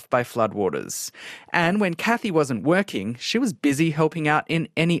cut off by floodwaters. And when Kathy wasn't working, she was busy helping out in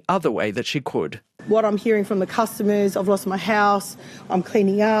any other way that she could. What I'm hearing from the customers, I've lost my house, I'm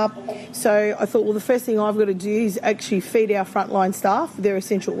cleaning up. So I thought, well, the first thing I've got to do is actually feed our frontline staff, they're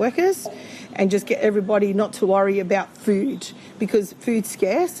essential workers, and just get everybody not to worry about food, because food's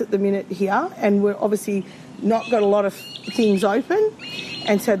scarce at the minute here, and we're obviously not got a lot of things open.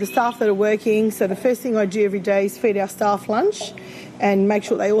 And so the staff that are working, so the first thing I do every day is feed our staff lunch and make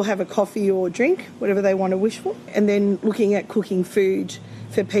sure they all have a coffee or drink, whatever they want to wish for, and then looking at cooking food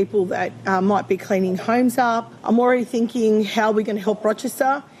for people that might be cleaning homes up. I'm already thinking, how are we going to help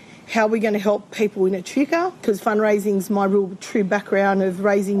Rochester? How are we going to help people in Echuca? Because fundraising's my real true background of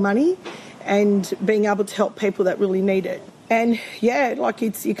raising money and being able to help people that really need it. And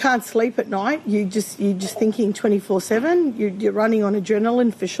you can't sleep at night. You're just thinking 24/7. You're running on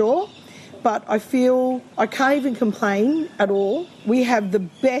adrenaline for sure. but I feel I can't even complain at all. We have the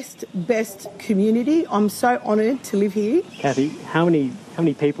best community. I'm so honoured to live here. Kathy, how many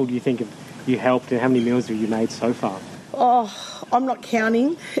people do you think you helped, and how many meals have you made so far? Oh, I'm not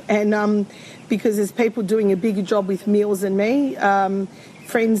counting, and because there's people doing a bigger job with meals than me.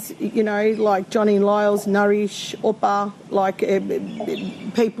 Friends, you know, like Johnny Lyles, Nourish, Oppa, like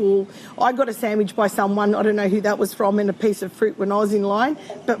people. I got a sandwich by someone, I don't know who that was from, and a piece of fruit when I was in line,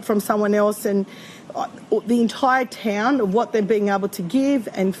 but from someone else. And the entire town of what they're being able to give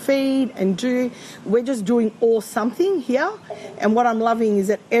and feed and do, we're just doing all something here. And what I'm loving is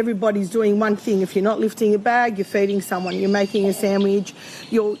that everybody's doing one thing. If you're not lifting a bag, you're feeding someone, you're making a sandwich,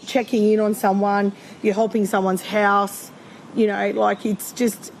 you're checking in on someone, you're helping someone's house. You know, like it's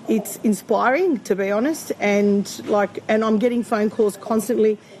inspiring, to be honest. And I'm getting phone calls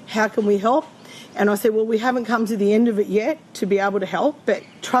constantly, how can we help? And I said, well, we haven't come to the end of it yet to be able to help, but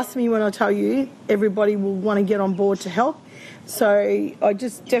trust me when I tell you, everybody will want to get on board to help. So I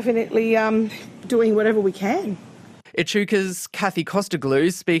just definitely doing whatever we can. Echuca's Kathy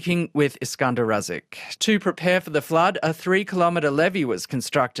Costaglou speaking with Iskander Razik. To prepare for the flood, a 3-kilometre levee was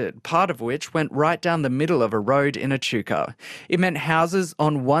constructed, part of which went right down the middle of a road in Echuca. It meant houses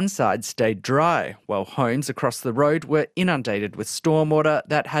on one side stayed dry, while homes across the road were inundated with stormwater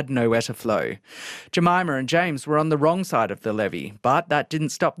that had nowhere to flow. Jemima and James were on the wrong side of the levee, but that didn't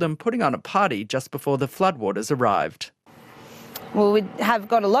stop them putting on a party just before the floodwaters arrived. Well, we have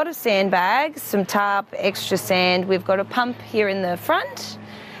got a lot of sandbags, some tarp, extra sand. We've got a pump here in the front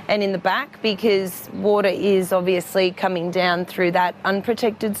and in the back because water is obviously coming down through that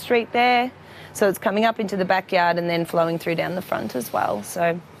unprotected street there. So it's coming up into the backyard and then flowing through down the front as well.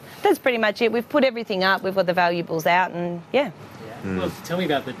 So that's pretty much it. We've put everything up. We've got the valuables out and, yeah. Well, tell me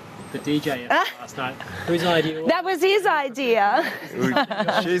about the DJ last night. Whose idea was it? That was his idea.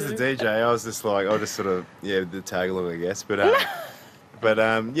 She's the DJ. I was just like, I'll just sort of, the tag along, I guess. But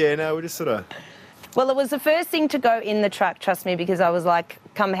we just sort of... Well, it was the first thing to go in the truck, trust me, because I was like,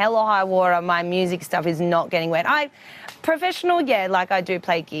 come hell or high water, my music stuff is not getting wet. Professional, I do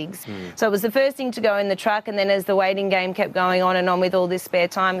play gigs. So it was the first thing to go in the truck, and then as the waiting game kept going on and on with all this spare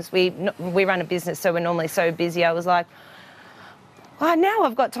time, as we run a business, so we're normally so busy, I was like, now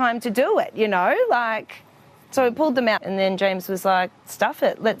I've got time to do it, So we pulled them out, and then James was like, stuff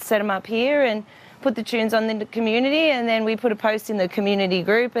it, let's set them up here and put the tunes on the community, and then we put a post in the community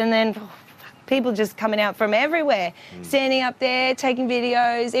group, and then people just coming out from everywhere, standing up there, taking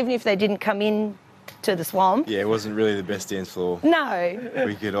videos, even if they didn't come in to the swamp. Yeah, it wasn't really the best dance floor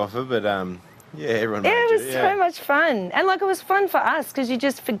we could offer, but everyone made it. It was so much fun. And it was fun for us because you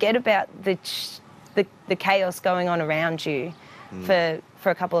just forget about the chaos going on around you for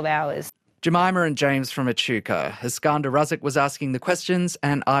a couple of hours. Jemima and James from Echuca. Iskander Razik was asking the questions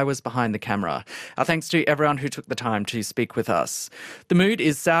and I was behind the camera. Our thanks to everyone who took the time to speak with us. The mood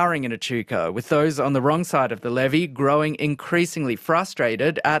is souring in Echuca, with those on the wrong side of the levee growing increasingly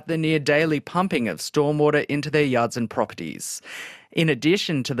frustrated at the near daily pumping of stormwater into their yards and properties. In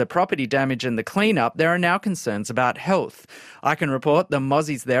addition to the property damage and the clean-up, there are now concerns about health. I can report the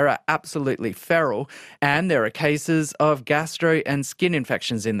mozzies there are absolutely feral, and there are cases of gastro and skin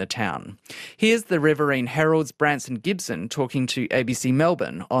infections in the town. Here's the Riverine Herald's Branson Gibson talking to ABC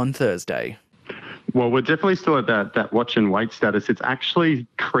Melbourne on Thursday. Well, we're definitely still at that watch and wait status. It's actually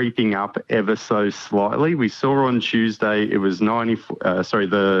creeping up ever so slightly. We saw on Tuesday it was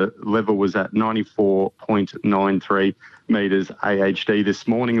the level was at 94.93 metres AHD. This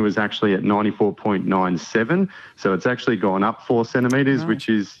morning it was actually at 94.97. So it's actually gone up 4 centimetres, which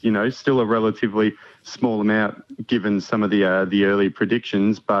is, still a relatively small amount given some of the early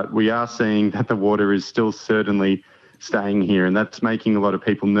predictions. But we are seeing that the water is still certainly staying here, and that's making a lot of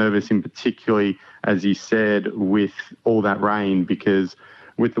people nervous, in particularly, as you said, with all that rain, because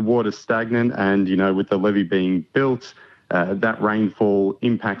with the water stagnant and, with the levee being built, that rainfall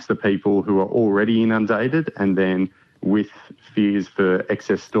impacts the people who are already inundated, and then with fears for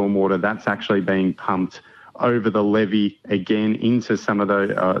excess stormwater, that's actually being pumped over the levee again into some of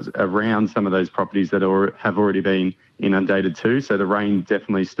those, around some of those properties that have already been inundated too. So the rain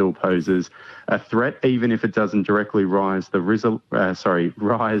definitely still poses a threat, even if it doesn't directly rise the river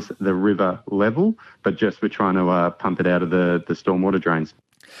level, but just we're trying to pump it out of the stormwater drains.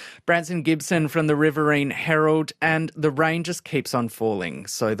 Branson Gibson from the Riverine Herald, and the rain just keeps on falling,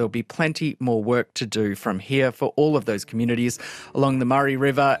 so there'll be plenty more work to do from here for all of those communities along the Murray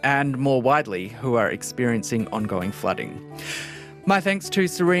River and more widely who are experiencing ongoing flooding. My thanks to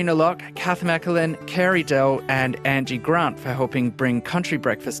Serena Locke, Kath Macklin, Carey Dell and Angie Grant for helping bring Country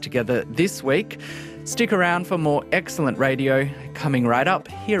Breakfast together this week. Stick around for more excellent radio coming right up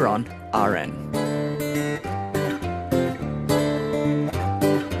here on RN.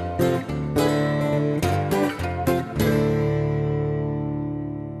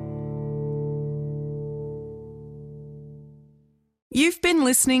 You've been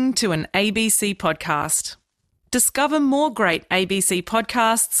listening to an ABC podcast. Discover more great ABC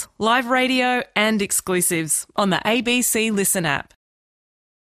podcasts, live radio and exclusives on the ABC Listen app.